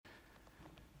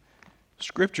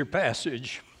Scripture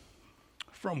passage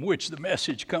from which the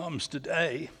message comes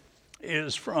today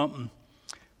is from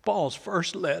Paul's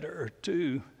first letter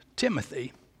to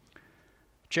Timothy,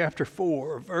 chapter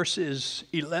 4, verses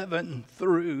 11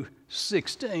 through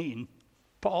 16.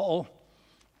 Paul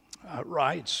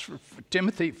writes for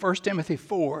Timothy, 1 Timothy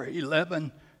 4,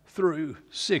 11 through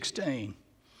 16.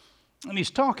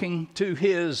 And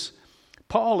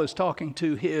Paul is talking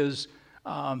to his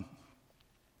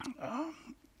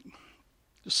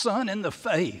son in the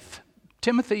faith.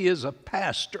 Timothy is a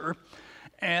pastor,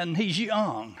 and he's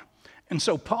young. And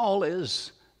so Paul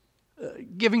is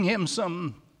giving him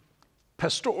some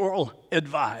pastoral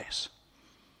advice.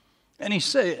 And he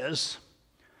says,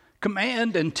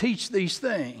 "Command and teach these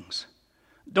things.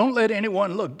 Don't let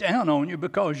anyone look down on you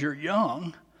because you're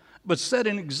young, but set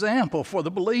an example for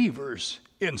the believers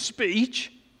in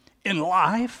speech, in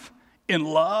life, in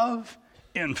love,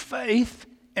 in faith,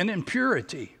 and in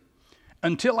purity.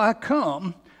 Until I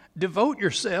come, devote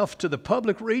yourself to the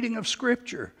public reading of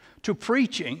Scripture, to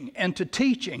preaching and to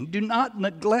teaching. Do not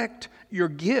neglect your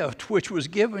gift, which was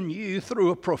given you through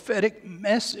a prophetic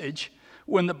message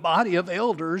when the body of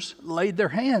elders laid their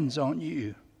hands on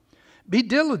you. Be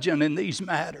diligent in these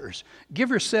matters. Give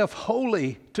yourself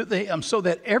wholly to them so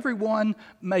that everyone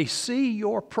may see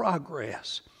your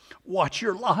progress. Watch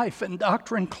your life and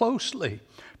doctrine closely.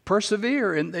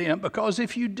 Persevere in them, because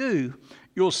if you do,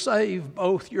 you'll save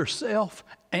both yourself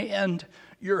and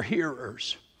your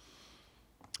hearers."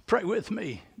 Pray with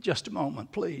me just a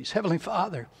moment, please. Heavenly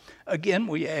Father, again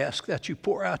we ask that you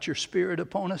pour out your Spirit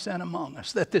upon us and among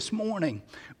us, that this morning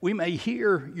we may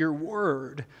hear your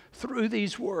word through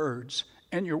these words,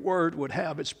 and your word would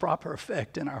have its proper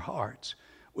effect in our hearts.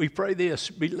 We pray this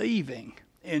believing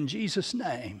in Jesus'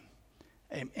 name.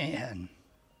 Amen.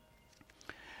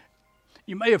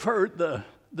 You may have heard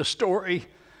the story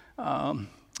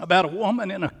about a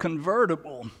woman in a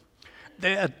convertible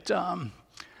that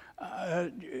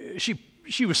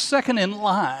she was second in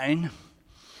line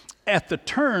at the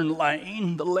turn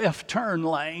lane, the left turn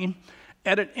lane,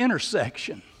 at an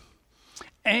intersection.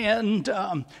 And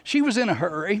she was in a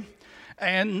hurry,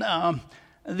 and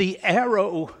the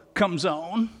arrow comes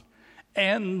on,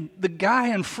 and the guy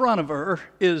in front of her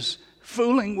is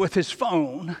fooling with his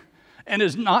phone and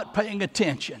is not paying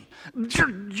attention.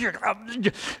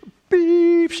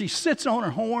 Beep. She sits on her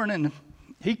horn, and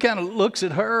he kind of looks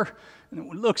at her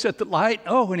and looks at the light.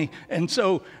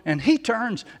 And he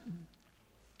turns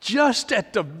just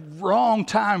at the wrong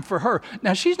time for her.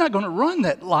 Now, she's not going to run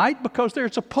that light because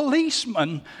there's a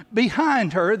policeman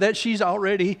behind her that she's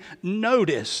already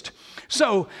noticed.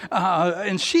 So,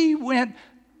 and she went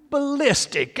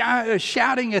ballistic,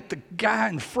 shouting at the guy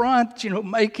in front,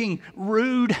 making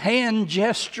rude hand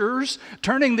gestures,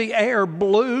 turning the air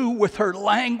blue with her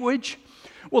language.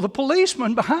 Well, the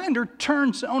policeman behind her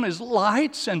turns on his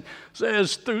lights and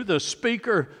says through the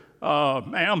speaker,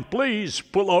 "Ma'am, please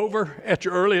pull over at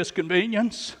your earliest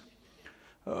convenience."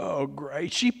 Oh,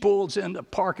 great. She pulls in the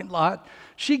parking lot.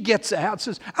 She gets out,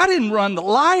 says, "I didn't run the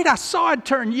light. I saw it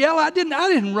turn yellow. I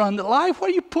didn't run the light.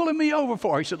 What are you pulling me over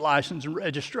for?" He said, "License and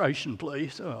registration,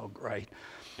 please." Oh, great.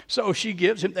 So she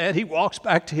gives him that. He walks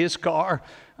back to his car,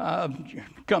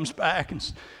 comes back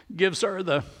and gives her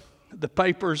the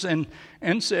papers and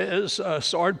says,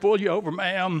 "Sorry to pull you over,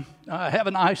 ma'am. Have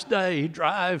a nice day.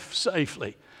 Drive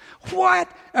safely." What?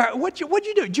 What'd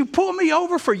you do? Did you pull me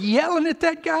over for yelling at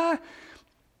that guy?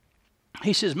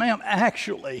 He says, "Ma'am,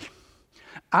 actually,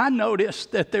 I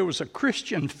noticed that there was a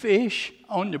Christian fish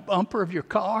on the bumper of your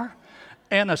car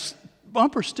and a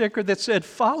bumper sticker that said,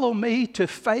 'Follow me to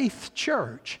Faith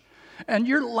Church.' And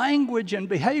your language and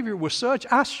behavior was such,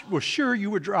 I was sure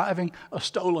you were driving a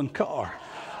stolen car."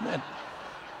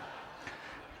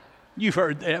 You've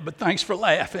heard that, but thanks for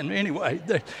laughing. Anyway,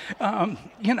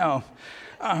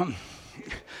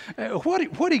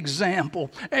 what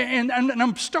example, and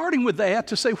I'm starting with that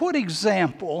to say, what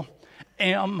example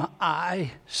am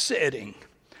I setting?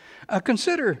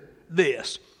 Consider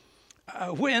this.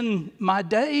 When my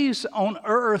days on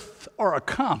earth are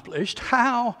accomplished,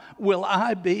 how will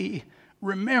I be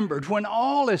remembered? When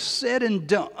all is said and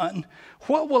done,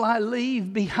 what will I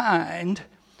leave behind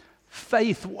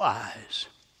faith-wise?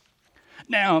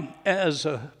 Now, as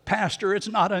a pastor, it's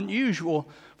not unusual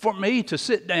for me to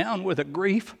sit down with a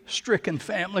grief-stricken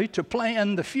family to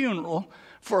plan the funeral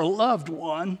for a loved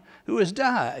one who has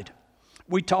died.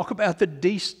 We talk about the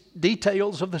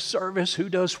details of the service, who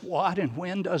does what and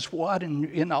when does what,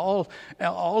 and all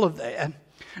of that.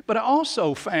 But I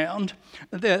also found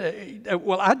that,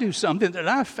 I do something that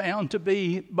I found to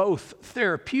be both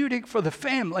therapeutic for the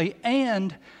family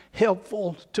and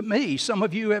helpful to me. Some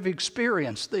of you have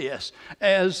experienced this.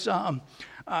 As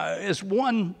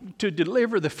one to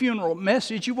deliver the funeral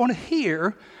message, you want to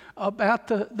hear about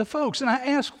the folks. And I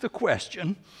ask the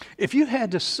question, if you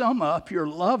had to sum up your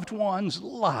loved one's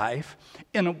life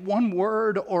in a one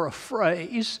word or a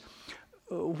phrase,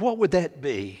 what would that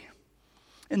be?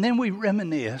 And then we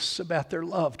reminisce about their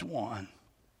loved one.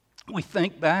 We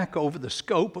think back over the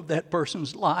scope of that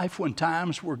person's life when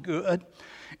times were good.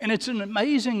 And it's an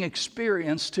amazing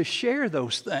experience to share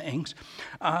those things,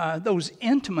 those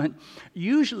intimate,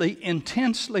 usually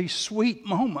intensely sweet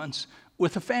moments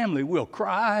with the family. We'll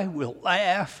cry, we'll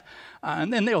laugh,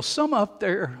 and then they'll sum up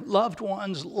their loved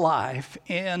one's life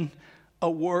in a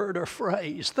word or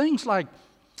phrase. Things like,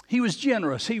 he was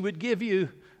generous, he would give you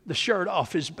the shirt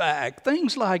off his back.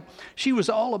 Things like, she was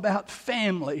all about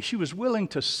family. She was willing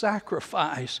to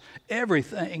sacrifice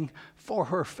everything for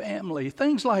her family.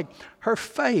 Things like her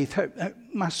faith.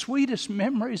 My sweetest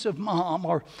memories of Mom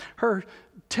are her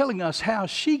telling us how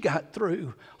she got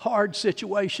through hard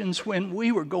situations when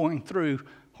we were going through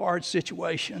hard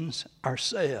situations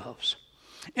ourselves.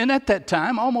 And at that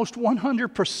time, almost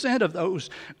 100%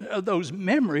 of those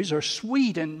memories are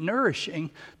sweet and nourishing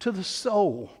to the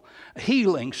soul.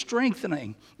 Healing,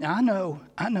 strengthening. Now,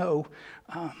 I know,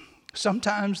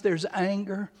 sometimes there's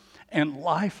anger and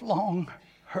lifelong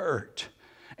hurt.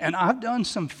 And I've done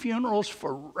some funerals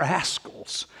for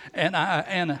rascals, and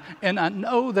I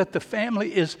know that the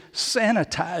family is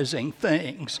sanitizing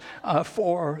things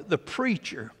for the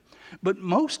preacher. But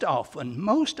most often,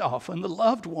 the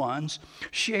loved ones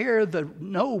share the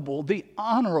noble, the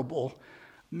honorable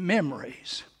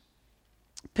memories.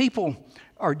 People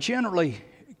are generally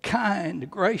kind,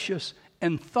 gracious,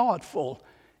 and thoughtful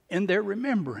in their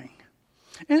remembering.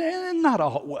 And not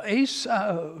always.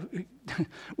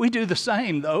 We do the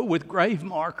same, though, with grave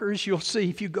markers. You'll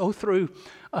see, if you go through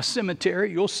a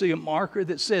cemetery, you'll see a marker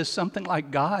that says something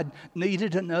like, God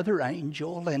needed another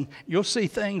angel. And you'll see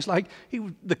things like, he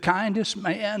was the kindest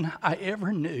man I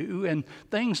ever knew. And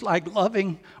things like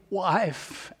loving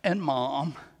wife and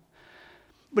mom.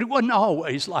 But it wasn't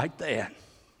always like that.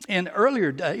 In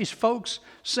earlier days, folks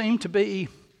seemed to be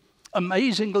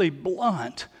amazingly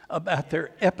blunt about their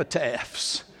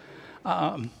epitaphs.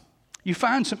 You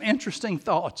find some interesting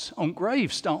thoughts on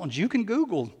gravestones. You can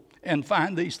Google and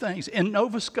find these things. In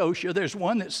Nova Scotia, there's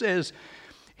one that says,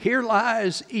 here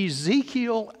lies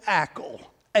Ezekiel Ackle,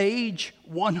 age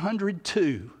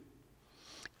 102.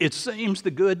 It seems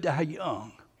the good die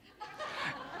young.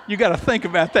 You got to think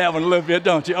about that one a little bit,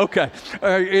 don't you? Okay.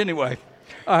 Anyway.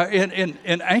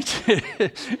 In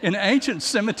ancient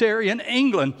cemetery in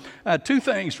England, two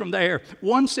things from there.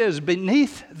 One says,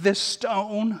 beneath this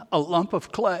stone, a lump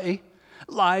of clay,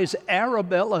 lies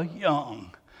Arabella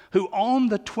Young, who on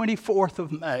the 24th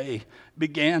of May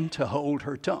began to hold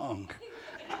her tongue.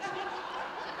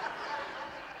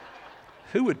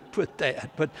 Who would put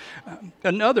that? But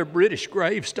another British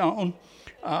gravestone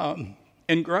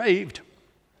engraved,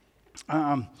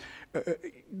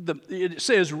 it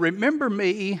says, remember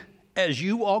me as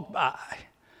you walk by.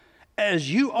 As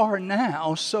you are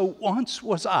now, so once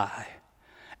was I.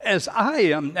 As I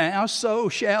am now, so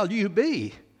shall you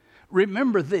be.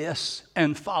 Remember this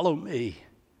and follow me.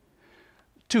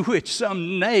 To which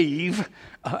some knave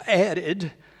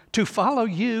added, to follow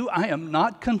you I am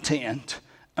not content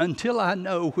until I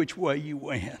know which way you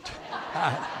went.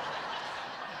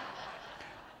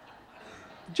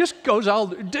 Just goes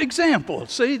all example.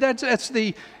 See, that's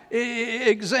the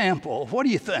example. What do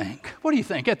you think? What do you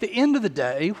think? At the end of the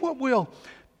day, what will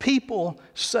people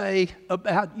say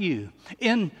about you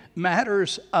in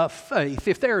matters of faith?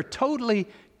 If they're totally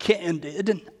candid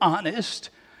and honest,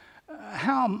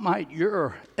 how might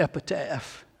your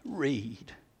epitaph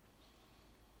read?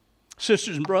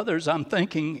 Sisters and brothers, I'm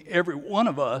thinking every one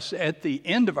of us at the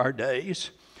end of our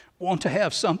days want to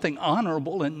have something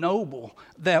honorable and noble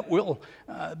that will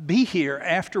be here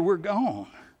after we're gone,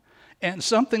 and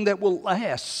something that will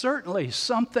last, certainly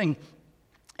something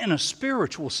in a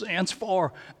spiritual sense,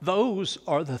 for those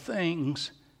are the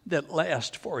things that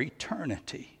last for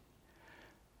eternity.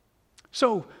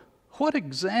 So, what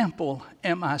example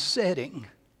am I setting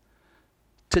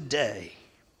today?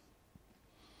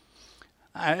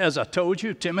 As I told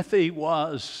you, Timothy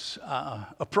was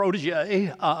a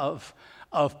protege of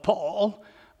Paul.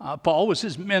 Paul was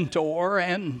his mentor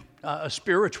and a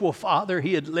spiritual father.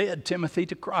 He had led Timothy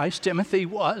to Christ. Timothy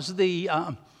was the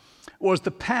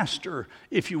pastor,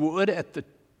 if you would,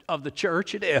 of the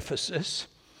church at Ephesus.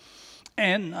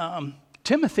 And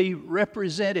Timothy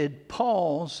represented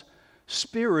Paul's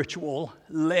spiritual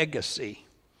legacy.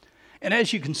 And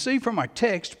as you can see from our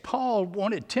text, Paul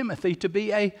wanted Timothy to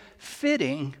be a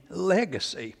fitting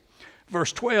legacy.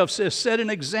 Verse 12 says, set an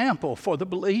example for the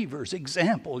believers.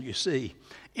 Example, you see,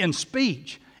 in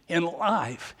speech, in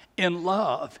life, in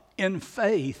love, in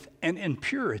faith, and in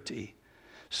purity.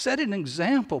 Set an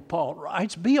example, Paul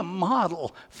writes. Be a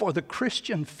model for the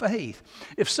Christian faith.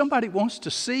 If somebody wants to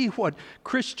see what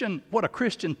a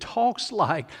Christian talks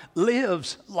like,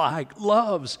 lives like,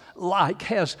 loves like,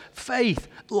 has faith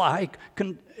like,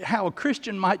 how a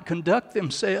Christian might conduct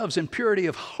themselves in purity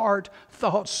of heart,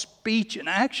 thought, speech, and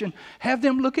action, have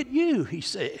them look at you, he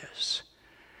says.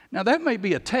 Now, that may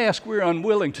be a task we're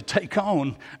unwilling to take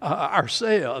on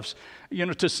ourselves,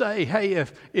 to say, hey,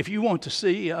 if you want to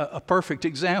see a perfect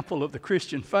example of the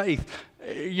Christian faith,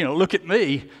 look at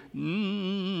me.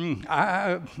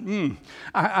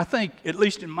 I think, at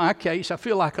least in my case, I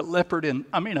feel like a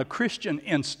Christian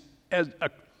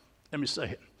let me say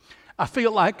it. I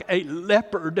feel like a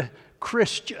leopard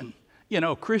Christian.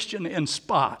 Christian in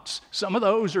spots. Some of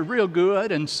those are real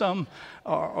good and some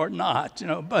are not,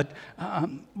 But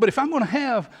if I'm going to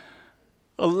have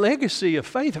a legacy of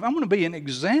faith, if I'm going to be an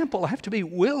example, I have to be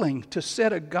willing to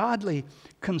set a godly,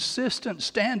 consistent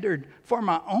standard for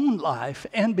my own life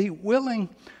and be willing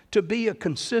to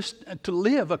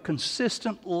live a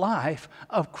consistent life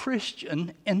of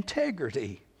Christian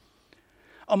integrity.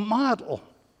 A model,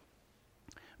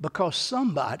 because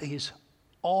somebody's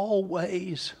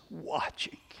always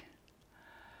watching.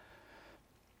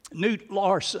 Newt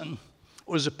Larson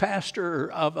was a pastor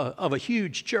of a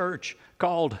huge church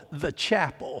called The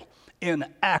Chapel in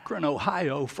Akron,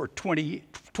 Ohio for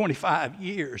 25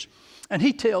 years. And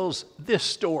he tells this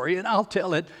story, and I'll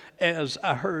tell it as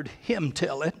I heard him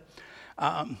tell it.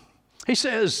 He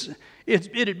says,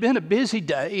 it had been a busy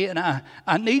day, and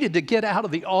I needed to get out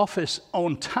of the office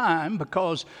on time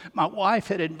because my wife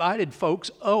had invited folks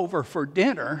over for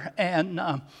dinner, and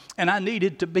I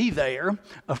needed to be there,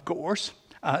 of course,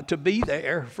 to be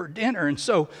there for dinner. And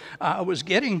so I was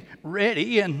getting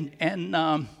ready, and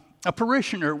a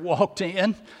parishioner walked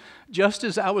in just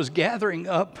as I was gathering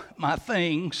up my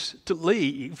things to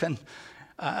leave, and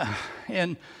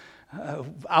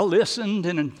I listened,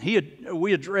 and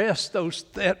we addressed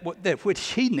that which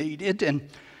he needed,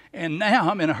 and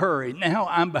now I'm in a hurry. Now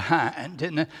I'm behind,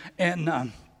 and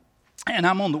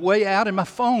I'm on the way out, and my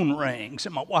phone rings,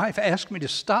 and my wife asked me to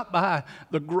stop by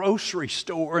the grocery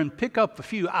store and pick up a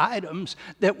few items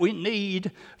that we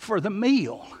need for the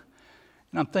meal.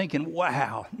 And I'm thinking,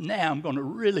 wow, now I'm going to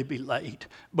really be late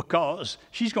because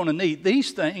she's going to need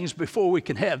these things before we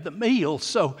can have the meal,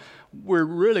 so we're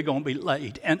really going to be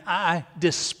late. And I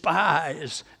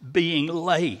despise being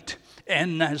late.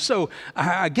 And so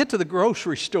I get to the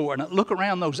grocery store and I look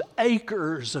around those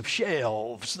acres of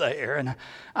shelves there, and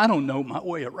I don't know my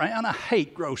way around. I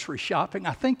hate grocery shopping.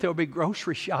 I think there'll be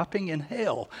grocery shopping in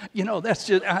hell. That's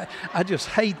just, I just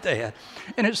hate that.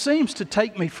 And it seems to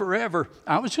take me forever.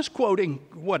 I was just quoting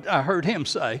what I heard him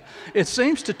say. It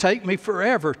seems to take me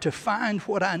forever to find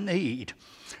what I need.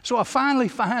 So I finally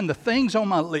find the things on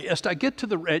my list. I get to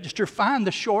the register, find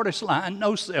the shortest line,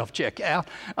 no self-checkout.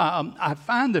 I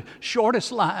find the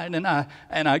shortest line, and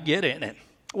I get in it.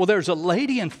 Well, there's a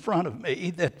lady in front of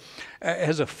me that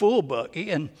has a full buggy,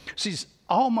 and she's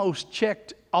almost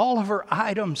checked all of her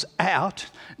items out.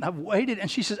 And I've waited,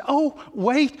 and she says, oh,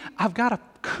 wait, I've got a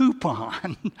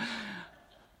coupon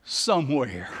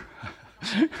somewhere.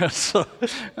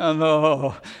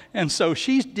 And so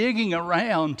she's digging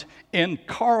around in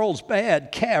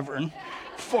Carlsbad Cavern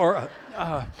for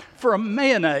a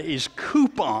mayonnaise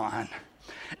coupon,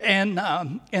 and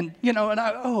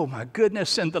oh my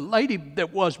goodness! And the lady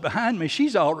that was behind me,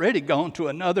 she's already gone to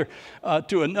another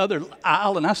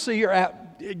aisle, and I see her out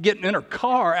getting in her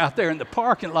car out there in the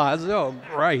parking lot. I said, oh,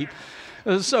 great!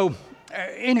 So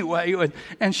anyway,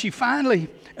 and she finally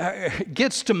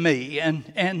gets to me, and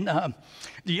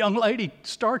the young lady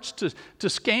starts to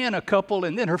scan a couple,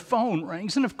 and then her phone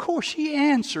rings. And, of course, she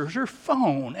answers her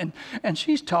phone. And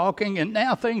she's talking, and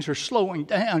now things are slowing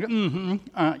down.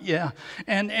 Yeah.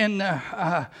 And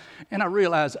I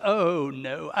realize, oh,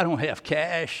 no, I don't have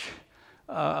cash.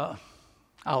 I'll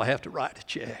have to write a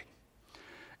check.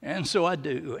 And so I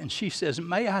do. And she says,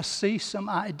 may I see some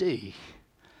ID?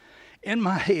 In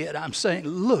my head, I'm saying,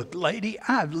 look, lady,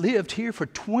 I've lived here for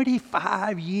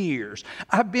 25 years.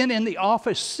 I've been in the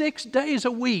office 6 days a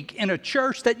week in a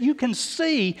church that you can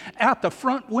see out the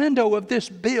front window of this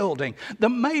building. The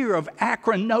mayor of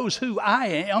Akron knows who I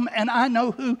am, and I know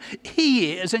who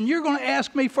he is. And you're going to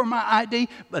ask me for my ID?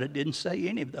 But I didn't say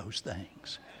any of those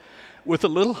things. With a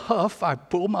little huff, I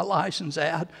pulled my license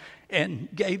out and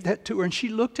gave that to her. And she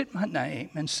looked at my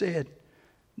name and said,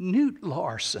 Newt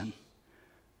Larson.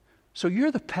 So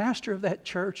you're the pastor of that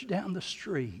church down the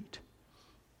street.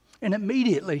 And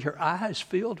immediately her eyes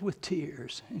filled with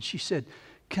tears. And she said,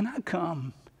 can I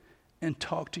come and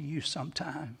talk to you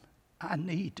sometime? I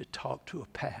need to talk to a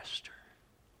pastor.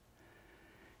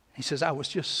 He says, I was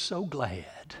just so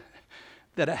glad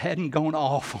that I hadn't gone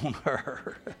off on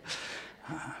her.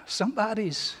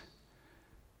 Somebody's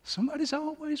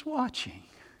always watching.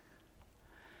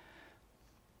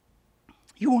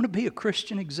 You want to be a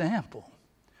Christian example.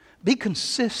 Be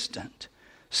consistent,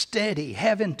 steady,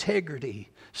 have integrity.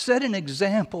 Set an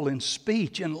example in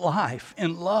speech, in life,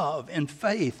 in love, in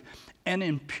faith, and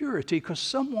in purity, because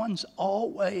someone's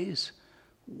always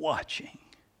watching.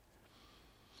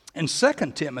 In 2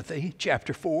 Timothy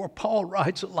chapter 4, Paul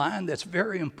writes a line that's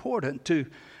very important to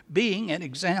being an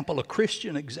example, a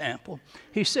Christian example.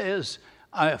 He says,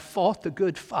 I have fought the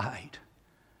good fight.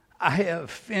 I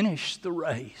have finished the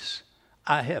race.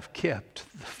 I have kept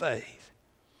the faith.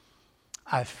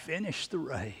 I've finished the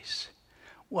race.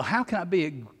 Well, how can I be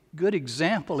a good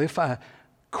example if I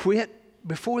quit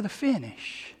before the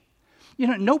finish? You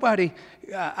know,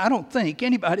 I don't think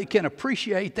anybody can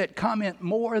appreciate that comment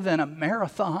more than a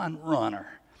marathon runner.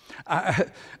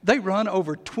 They run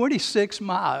over 26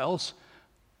 miles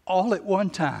all at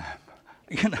one time.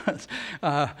 You know,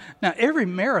 now, every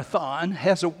marathon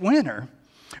has a winner,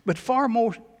 but far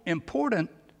more important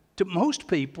to most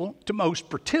people, to most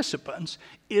participants,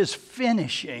 is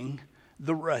finishing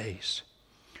the race.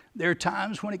 There are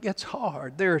times when it gets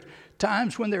hard. There are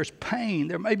times when there's pain.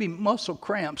 There may be muscle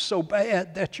cramps so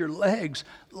bad that your legs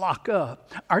lock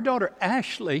up. Our daughter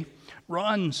Ashley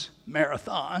runs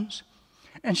marathons,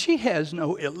 and she has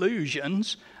no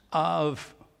illusions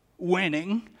of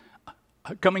winning,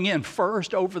 coming in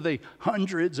first over the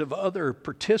hundreds of other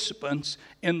participants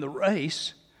in the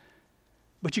race.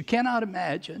 But you cannot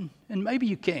imagine, and maybe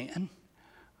you can,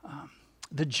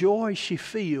 the joy she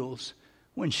feels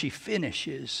when she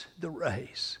finishes the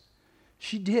race.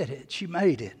 She did it. She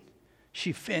made it.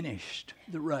 She finished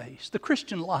the race. The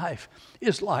Christian life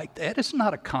is like that. It's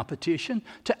not a competition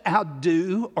to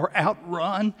outdo or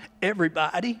outrun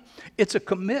everybody. It's a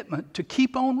commitment to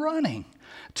keep on running,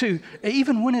 to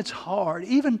even when it's hard,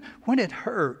 even when it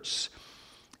hurts,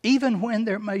 even when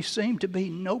there may seem to be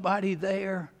nobody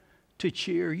there to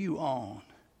cheer you on,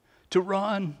 to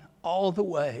run all the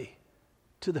way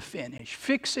to the finish,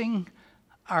 fixing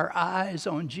our eyes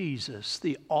on Jesus,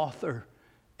 the author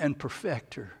and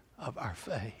perfecter of our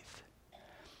faith.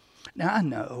 Now,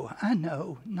 I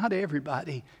know, not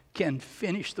everybody can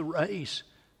finish the race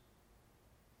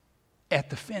at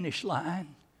the finish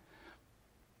line.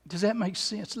 Does that make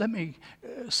sense?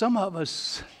 Some of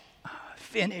us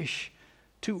finish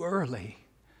too early.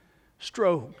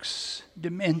 Strokes,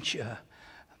 dementia,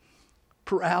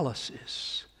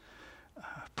 paralysis,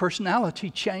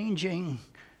 personality changing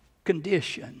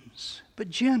conditions. But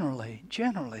generally,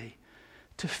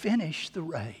 to finish the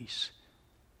race.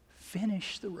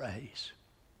 Finish the race.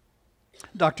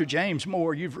 Dr. James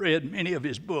Moore, you've read many of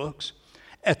his books.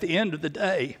 At the end of the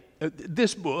day,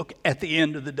 this book, At the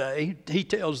End of the Day, he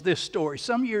tells this story.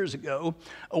 Some years ago,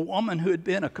 a woman who had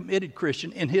been a committed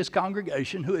Christian in his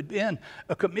congregation, who had been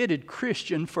a committed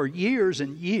Christian for years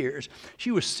and years,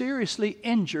 she was seriously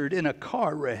injured in a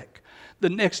car wreck. The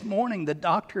next morning, the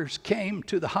doctors came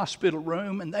to the hospital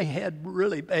room, and they had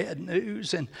really bad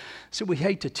news. And so, we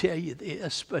hate to tell you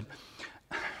this, but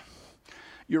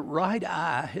your right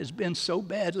eye has been so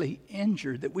badly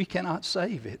injured that we cannot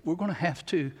save it. We're going to have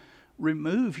to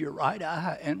remove your right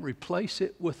eye and replace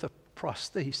it with a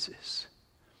prosthesis.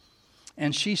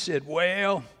 And she said,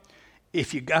 well,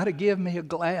 if you got to give me a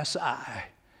glass eye,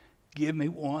 give me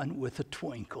one with a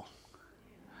twinkle.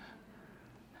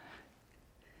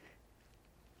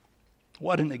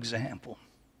 What an example.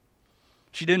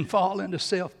 She didn't fall into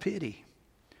self-pity.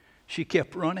 She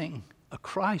kept running a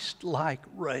Christ-like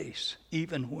race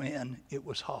even when it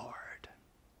was hard.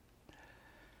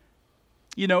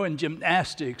 You know, in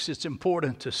gymnastics, it's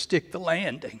important to stick the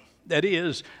landing. That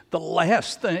is, the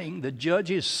last thing the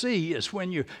judges see is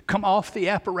when you come off the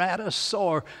apparatus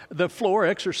or the floor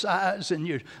exercise and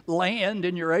you land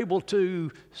and you're able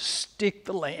to stick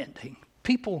the landing.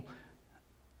 People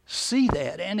see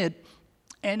that,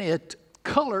 and it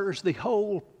colors the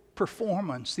whole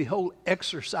performance, the whole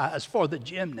exercise for the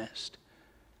gymnast.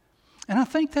 And I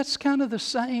think that's kind of the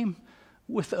same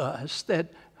with us,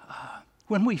 that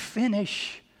when we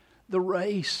finish the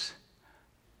race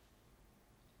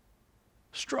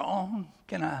strong,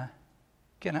 can I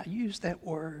use that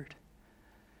word?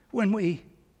 When we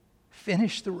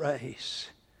finish the race,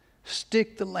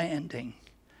 stick the landing,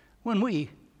 when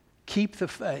we keep the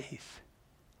faith,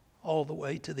 all the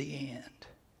way to the end.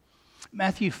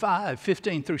 Matthew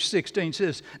 5:15 through 16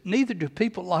 says, "Neither do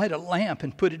people light a lamp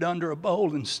and put it under a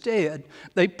bowl. Instead,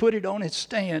 they put it on its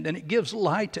stand, and it gives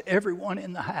light to everyone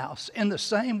in the house. In the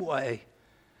same way,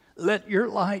 let your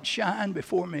light shine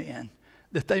before men,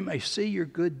 that they may see your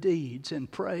good deeds and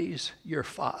praise your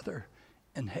Father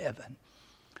in heaven."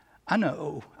 I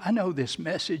know this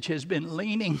message has been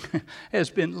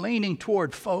leaning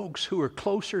toward folks who are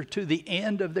closer to the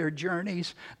end of their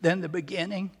journeys than the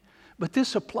beginning. But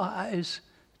this applies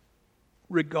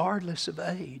regardless of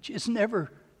age. It's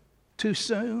never too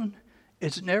soon.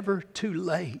 It's never too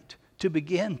late to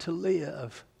begin to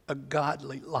live a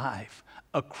godly life,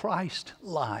 a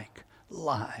Christ-like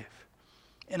life.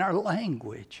 In our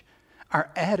language,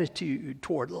 our attitude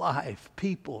toward life,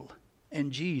 people,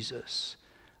 and Jesus,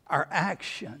 our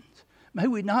actions. May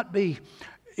we not be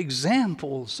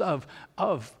examples of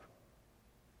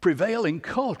prevailing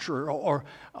culture or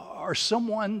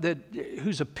someone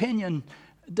whose opinion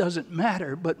doesn't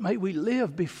matter, but may we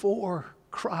live before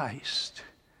Christ.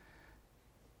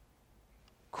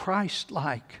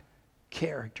 Christ-like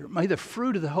character. May the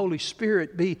fruit of the Holy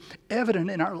Spirit be evident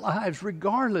in our lives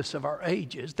regardless of our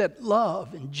ages, that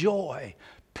love and joy,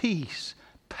 peace,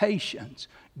 patience,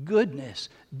 goodness,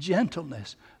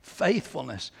 gentleness,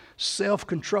 faithfulness,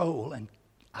 self-control, and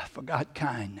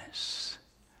kindness.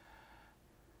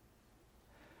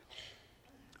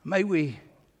 May we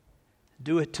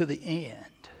do it to the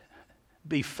end.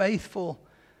 Be faithful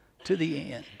to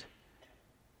the end.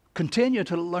 Continue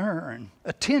to learn.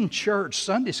 Attend church,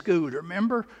 Sunday school.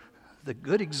 Remember the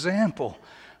good example.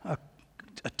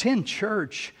 Attend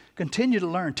church. Continue to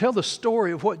learn. Tell the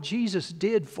story of what Jesus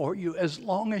did for you as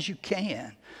long as you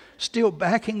can. Still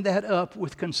backing that up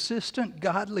with consistent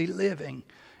godly living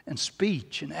and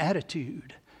speech and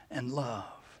attitude and love.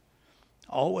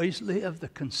 Always live the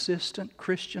consistent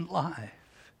Christian life.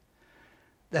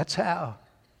 That's how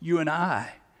you and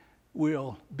I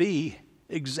will be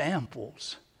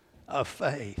examples of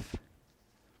faith.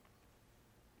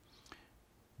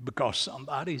 Because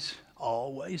somebody's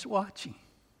always watching.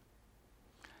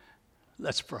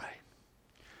 Let's pray.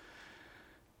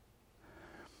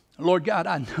 Lord God,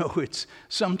 I know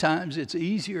sometimes it's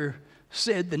easier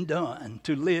said than done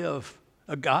to live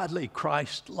a godly,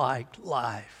 Christ-like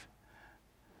life.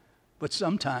 But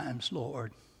sometimes,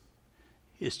 Lord,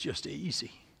 it's just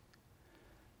easy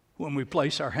when we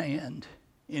place our hand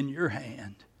in your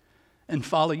hand and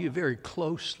follow you very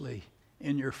closely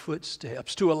in your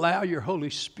footsteps, to allow your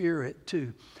Holy Spirit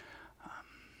to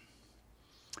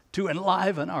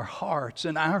enliven our hearts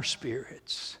and our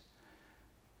spirits,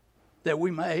 that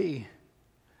we may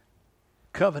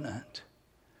covenant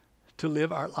to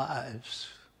live our lives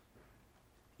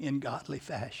in godly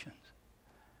fashions.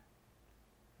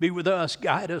 Be with us,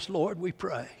 guide us, Lord, we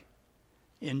pray.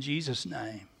 In Jesus'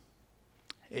 name,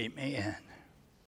 amen.